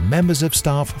musicians to members of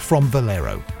staff from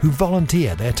Valero who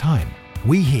volunteer their time.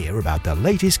 We hear about the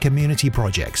latest community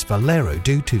projects Valero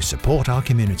do to support our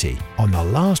community on the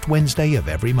last Wednesday of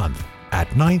every month at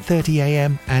 9:30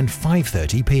 a.m. and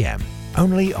 5:30 p.m.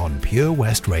 only on Pure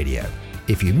West Radio.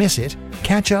 If you miss it,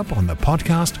 catch up on the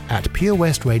podcast at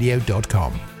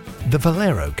purewestradio.com. The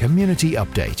Valero Community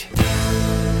Update.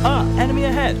 Enemy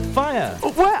ahead. Fire.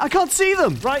 Oh, where? I can't see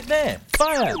them. Right there.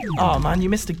 Fire. Oh, man, you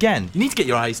missed again. You need to get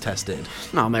your eyes tested.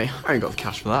 Nah, mate, I ain't got the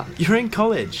cash for that. You're in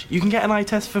college. You can get an eye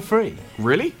test for free.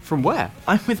 Really? From where?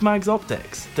 I'm with Mags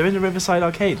Optics. They're in the Riverside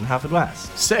Arcade in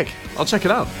Haverfordwest. Sick. I'll check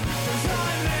it out.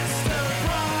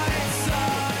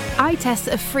 Eye tests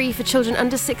are free for children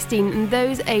under 16 and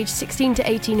those aged 16 to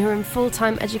 18 who are in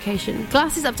full-time education.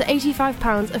 Glasses up to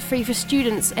 £85 are free for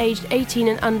students aged 18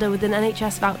 and under with an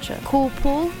NHS voucher. Call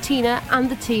Paul, Tina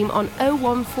and the team on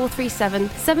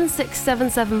 01437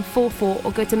 767744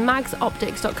 or go to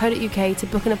magsoptics.co.uk to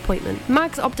book an appointment.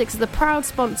 Mags Optics are the proud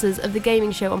sponsors of the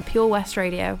gaming show on Pure West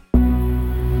Radio.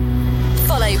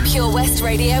 Follow Pure West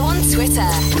Radio on Twitter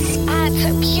at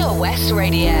Pure West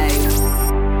Radio.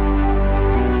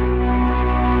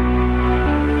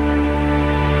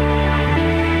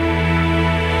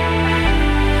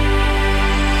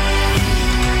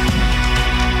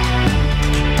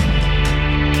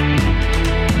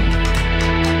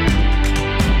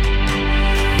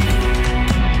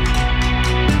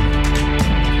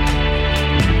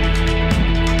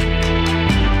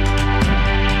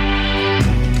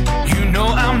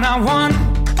 I want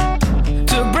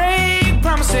to break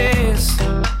promises.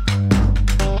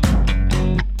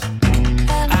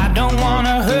 I don't want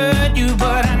to hurt you,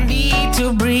 but I need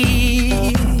to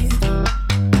breathe.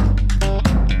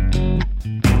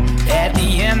 At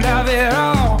the end of it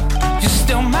all, you're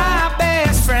still my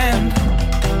best friend.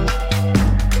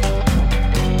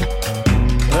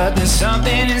 But there's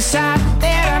something inside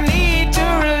that I need to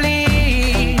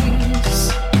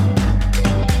release.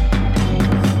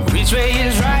 Which way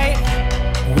is right?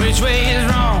 Which way is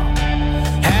wrong?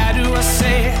 How do I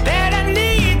say that I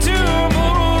need to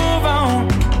move on?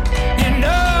 You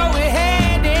know we're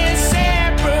heading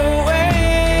separate ways,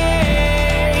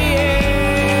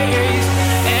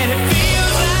 and it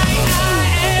feels like I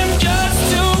am just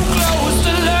too close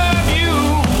to love you.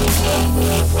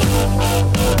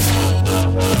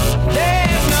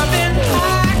 There's nothing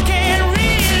I can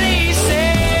really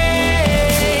say.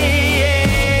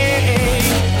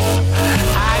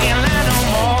 I can lie no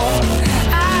more.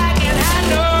 I can hide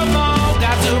no more.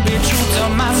 Got to be true to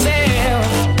myself.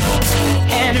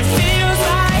 And it feels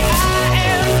like I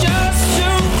am just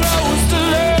too close to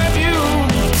love you.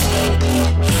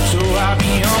 So I'll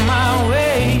be on my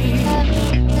way.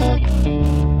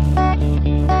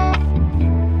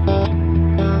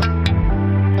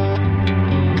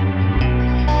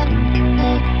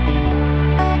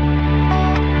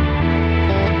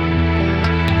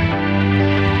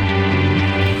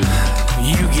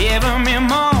 You giving me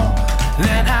more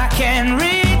than I can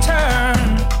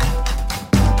return.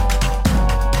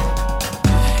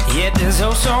 Yet there's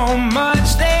oh so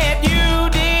much that you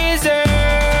deserve.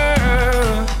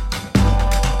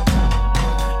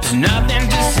 There's nothing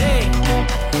to say,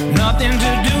 nothing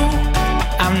to do.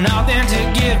 I'm nothing to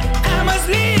give. I must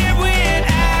live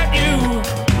without you.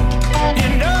 You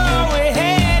know we're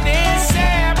headed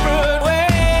separate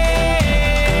ways,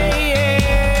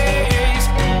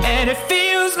 and it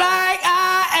feels like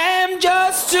I am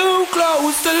just too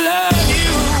close to love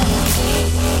you.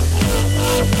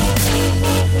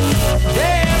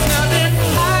 There's nothing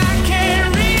I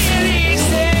can really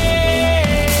say.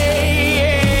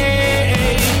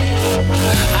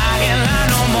 I can't lie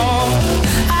no more.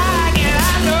 I can't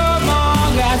lie no more.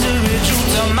 Got to be true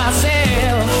to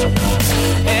myself,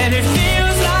 and it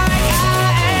feels like I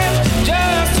am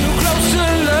just too close to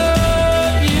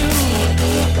love you.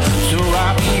 So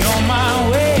I'll be on my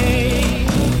way.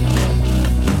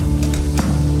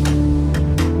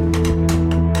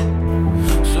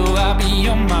 So I'll be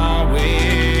on my way.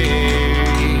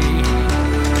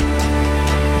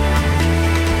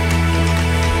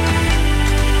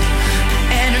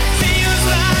 And it feels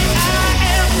like I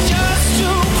am just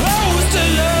too close to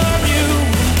love you.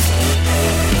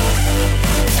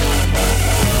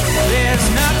 There's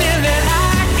nothing that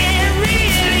I can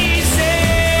really say.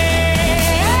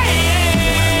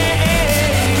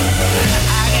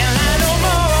 I can't lie no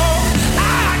more.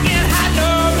 I can't hide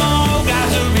no more. Got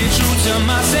to be true to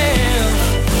myself.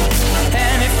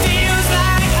 And it feels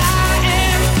like I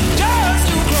am just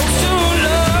too close to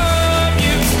love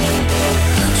you.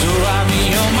 So I'll be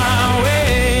on my way.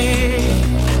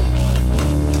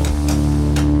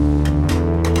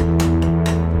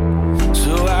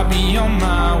 So I'll be on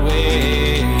my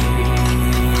way.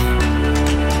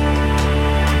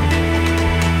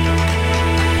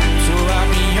 So I'll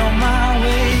be on my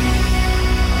way.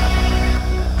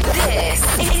 This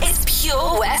is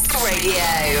Pure West Radio.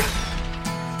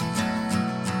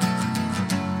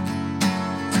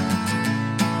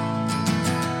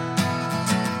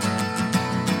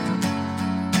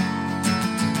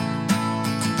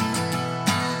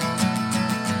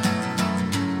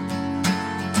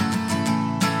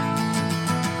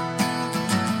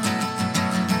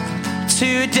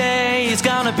 Today is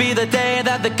gonna be the day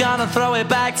that they're gonna throw it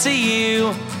back to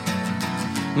you.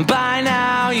 By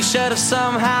now you should have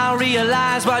somehow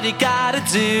realized what you gotta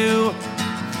do.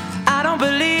 I don't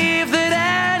believe that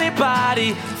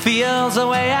anybody feels the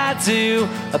way I do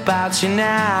about you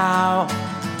now.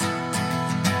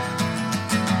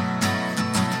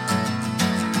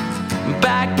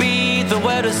 Backbeat, the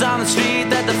word is on the street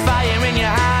that the fire in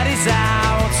your heart is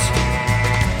out.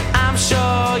 I'm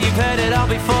sure you've heard it all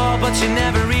before, but you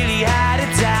never really had a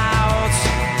doubt.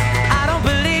 I don't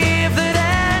believe that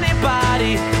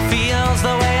anybody feels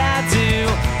the way I do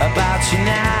about you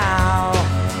now.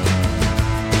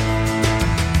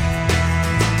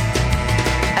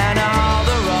 And all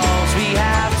the roads we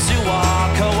have to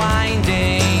walk are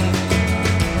winding,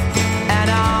 and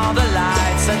all the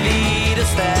lights that lead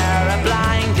us there are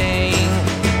blinding.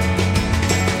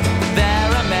 There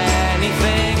are many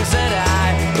things that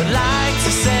I would like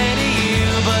to say to you,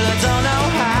 but I don't know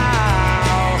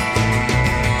how.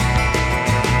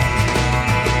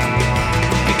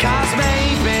 Because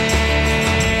maybe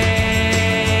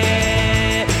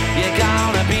you're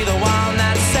gonna be the one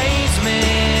that saves me.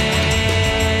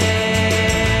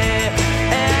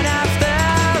 And after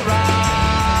all,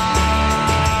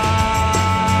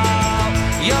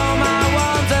 you're my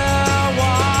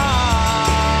Wonderwall.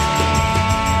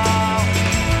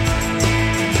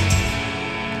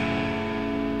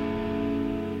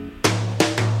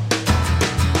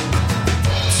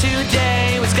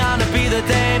 Today was gonna be the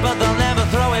day, but they'll never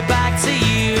throw it back to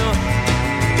you.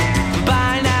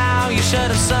 By now you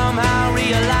should have somehow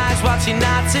realized what you're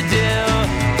not to do.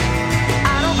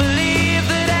 I don't believe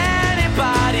that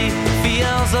anybody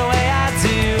feels the way I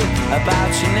do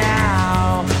about you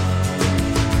now.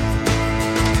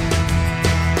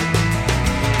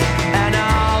 And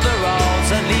all the roads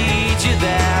that lead you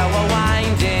there were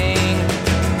winding,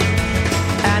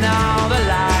 and all the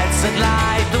lights that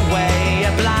light the way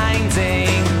are blinding.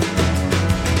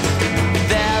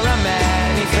 There are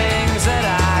many things that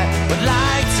I would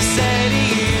like to say to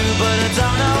you, but I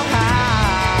don't know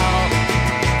how.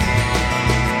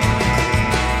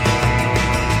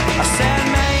 I said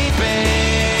maybe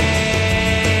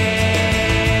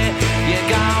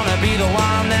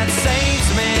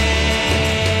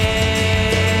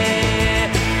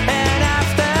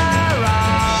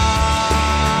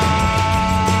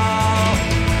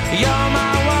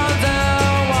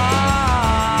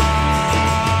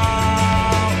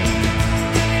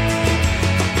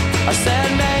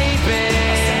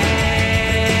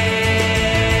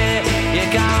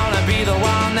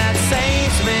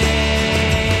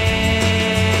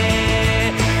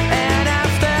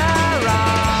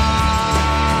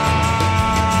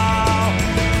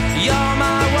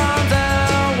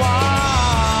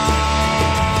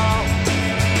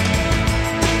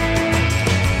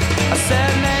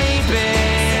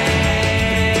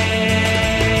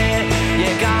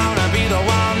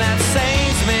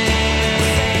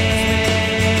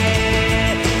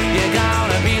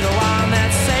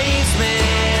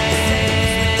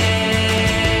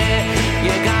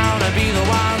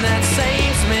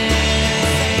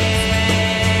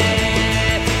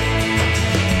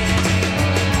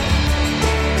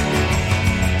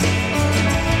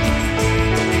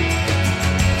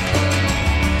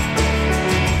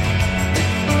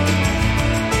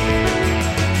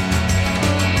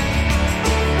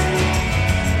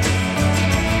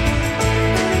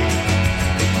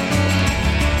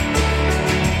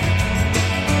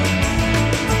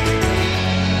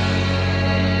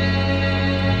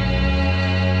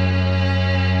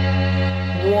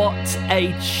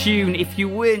a tune. If you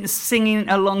weren't singing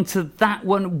along to that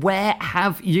one, where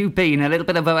have you been? A little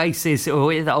bit of Oasis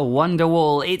with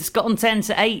Wonderwall. It's gone 10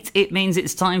 to 8. It means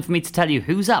it's time for me to tell you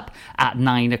who's up at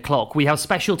 9 o'clock. We have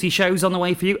specialty shows on the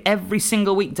way for you every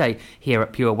single weekday here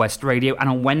at Pure West Radio, and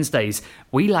on Wednesdays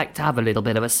we like to have a little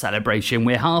bit of a celebration.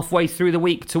 We're halfway through the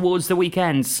week towards the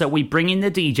weekend, so we bring in the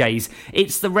DJs.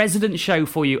 It's the resident show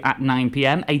for you at 9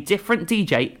 p.m. A different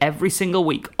DJ every single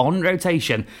week on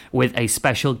rotation with a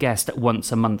special guest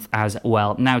once a month as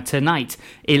well. Now tonight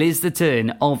it is the turn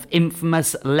of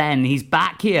Infamous Len. He's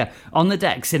back here on the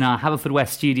decks in our Haverfordwest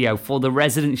studio for the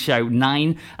resident show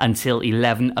 9 until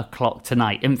 11 o'clock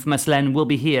tonight. Infamous Len will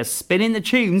be here spinning the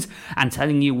tunes and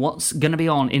telling you what's going to be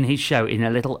on in his show in a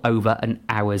little over an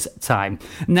hour's time.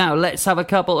 Now let's have a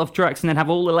couple of tracks and then have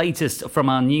all the latest from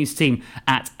our news team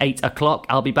at 8 o'clock.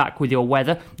 I'll be back with your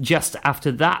weather just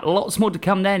after that. Lots more to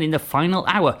come then in the final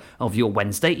hour of your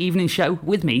Wednesday evening show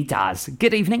with me, Daz.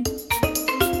 Good evening.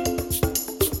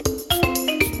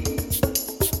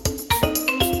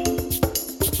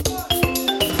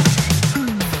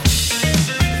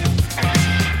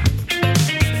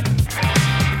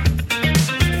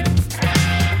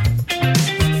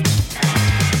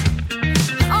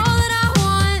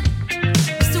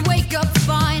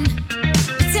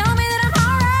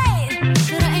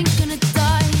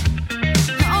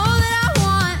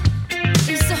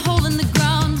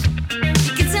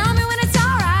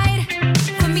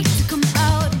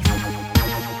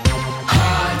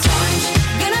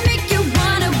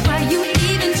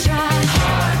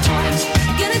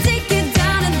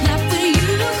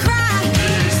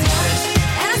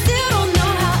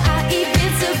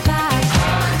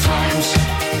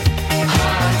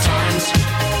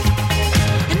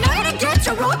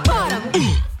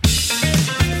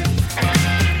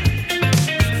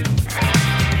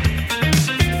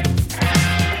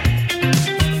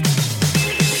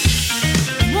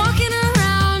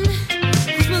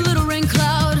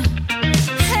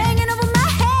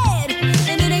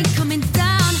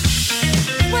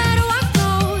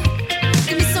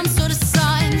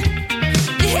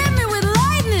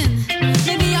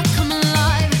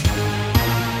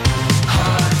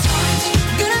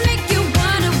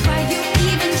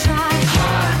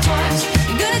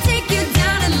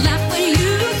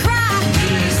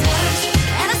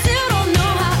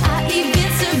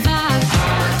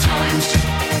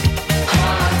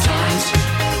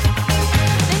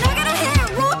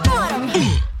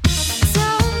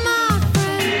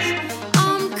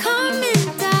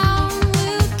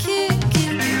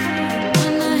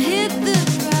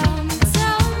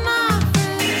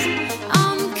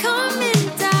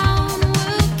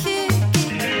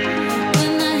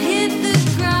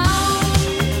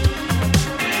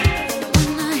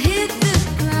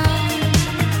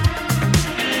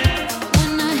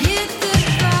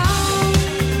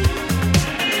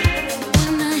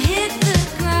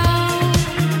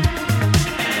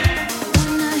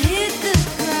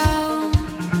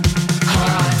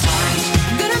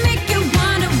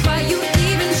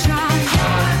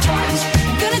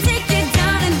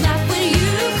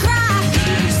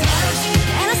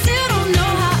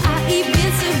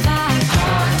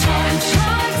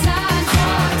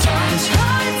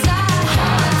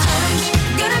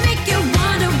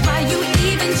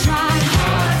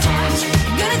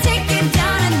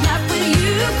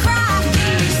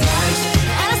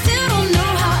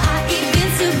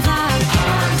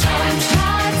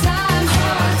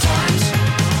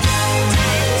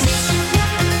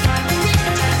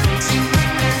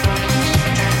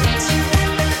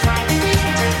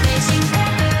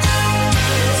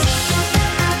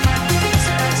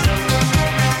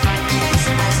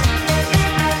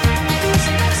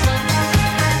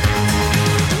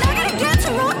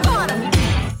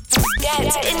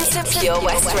 Pure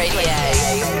West Radio.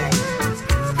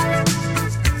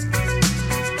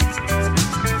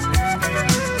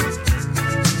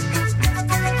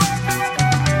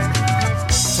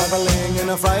 Traveling in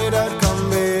a fried-out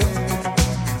Kombi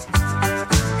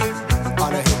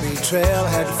on a hippie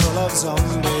trailhead full of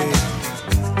zombies.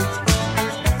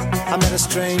 I met a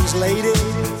strange lady,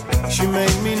 she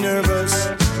made me nervous.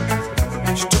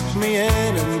 She took me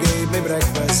in and gave me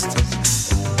breakfast.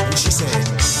 And she said,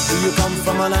 do you come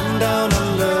from a land down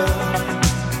under,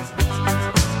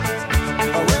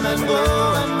 where women go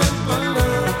and men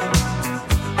wonder?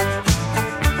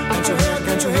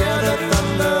 Can't you hear the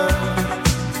thunder?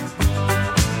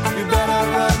 You better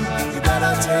run, you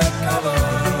better take cover.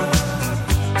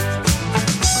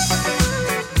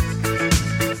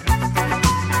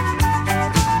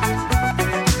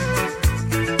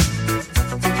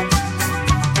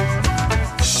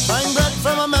 Buying bread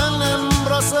from a man in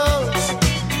Brussels,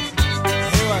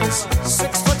 was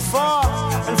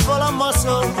 6'4" and full of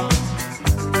muscle.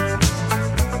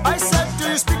 I said, do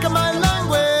you speak my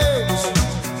language?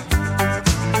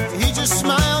 He just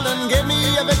smiled and gave me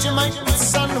a Vegemite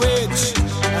sandwich.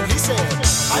 And he said,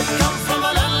 I come from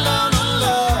a land down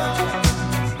under.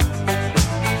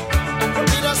 The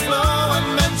Beatles flow and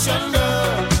mention the.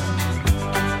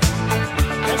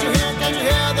 Can you hear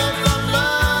the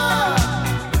thunder?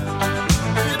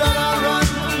 You better run,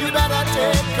 you better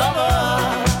take cover.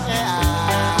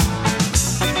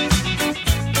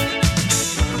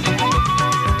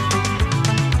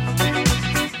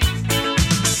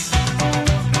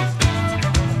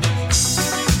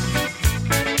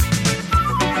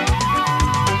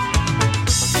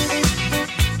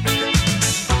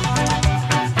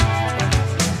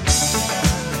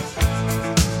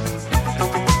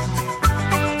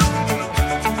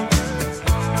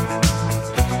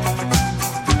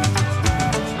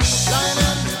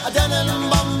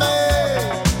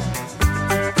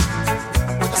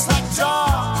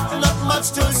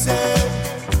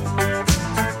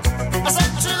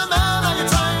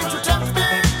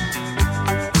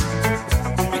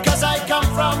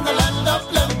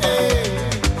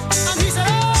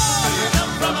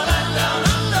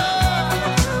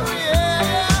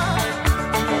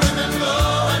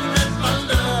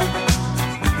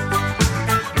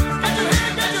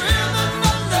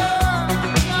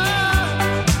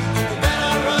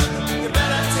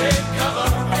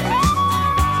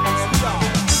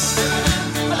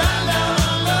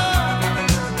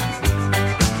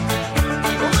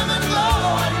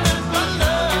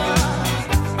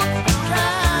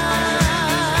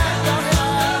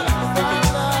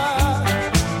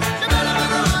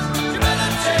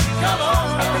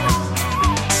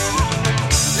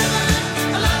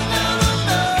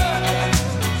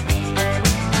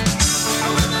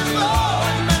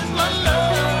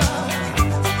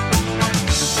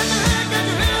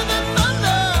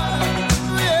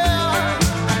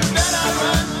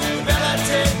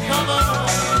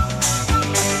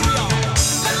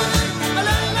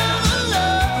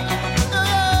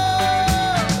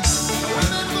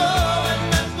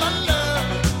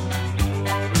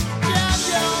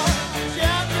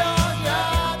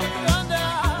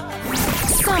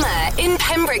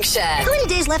 Pembrokeshire. How many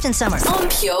days left in summer? On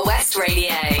Pure West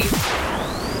Radio.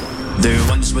 There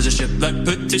once was a ship that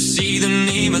put to sea. The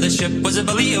name of the ship was a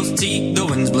Billy of Tea. The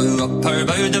winds blew up her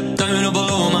bow, up down, oh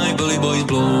below my bully boys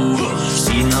blow.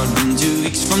 She'd not been 2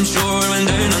 weeks from shore when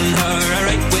down on her a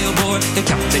right whale bore. The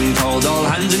captain called all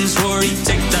hands and swore he'd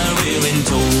take that whale in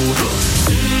tow.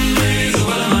 Soon may the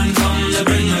wellerman come to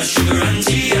bring us sugar and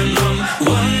tea and rum.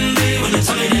 One day when the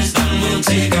time is done, we'll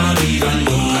take our leave and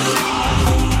go.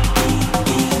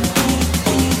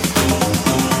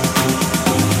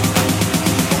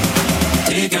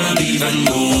 Take our leave and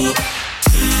go.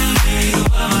 Someday the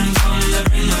wellerman come to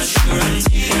bring us sugar and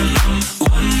tea and rum.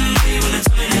 One day when the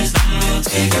time is done, we'll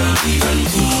take our leave and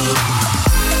go.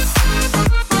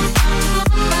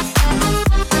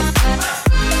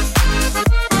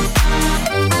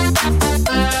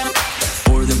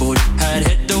 Before the boat had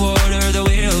hit the water, the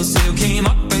whale sail came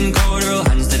up and caught her.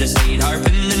 Hands to the side,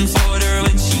 harping and fought her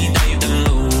when she dived down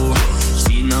low.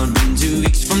 She'd not been 2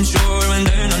 weeks from shore when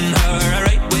down on her a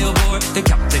right whale bore. The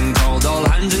captain called all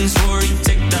hands and swore he'd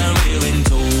take that whale in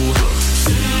tow.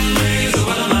 Soon may the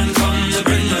wellerman come to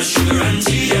bring us sugar and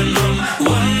tea and rum.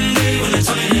 One day when the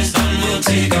time is done, we'll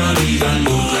take our leave and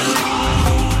go.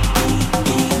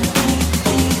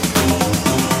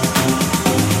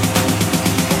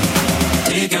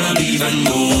 Take our leave and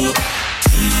go.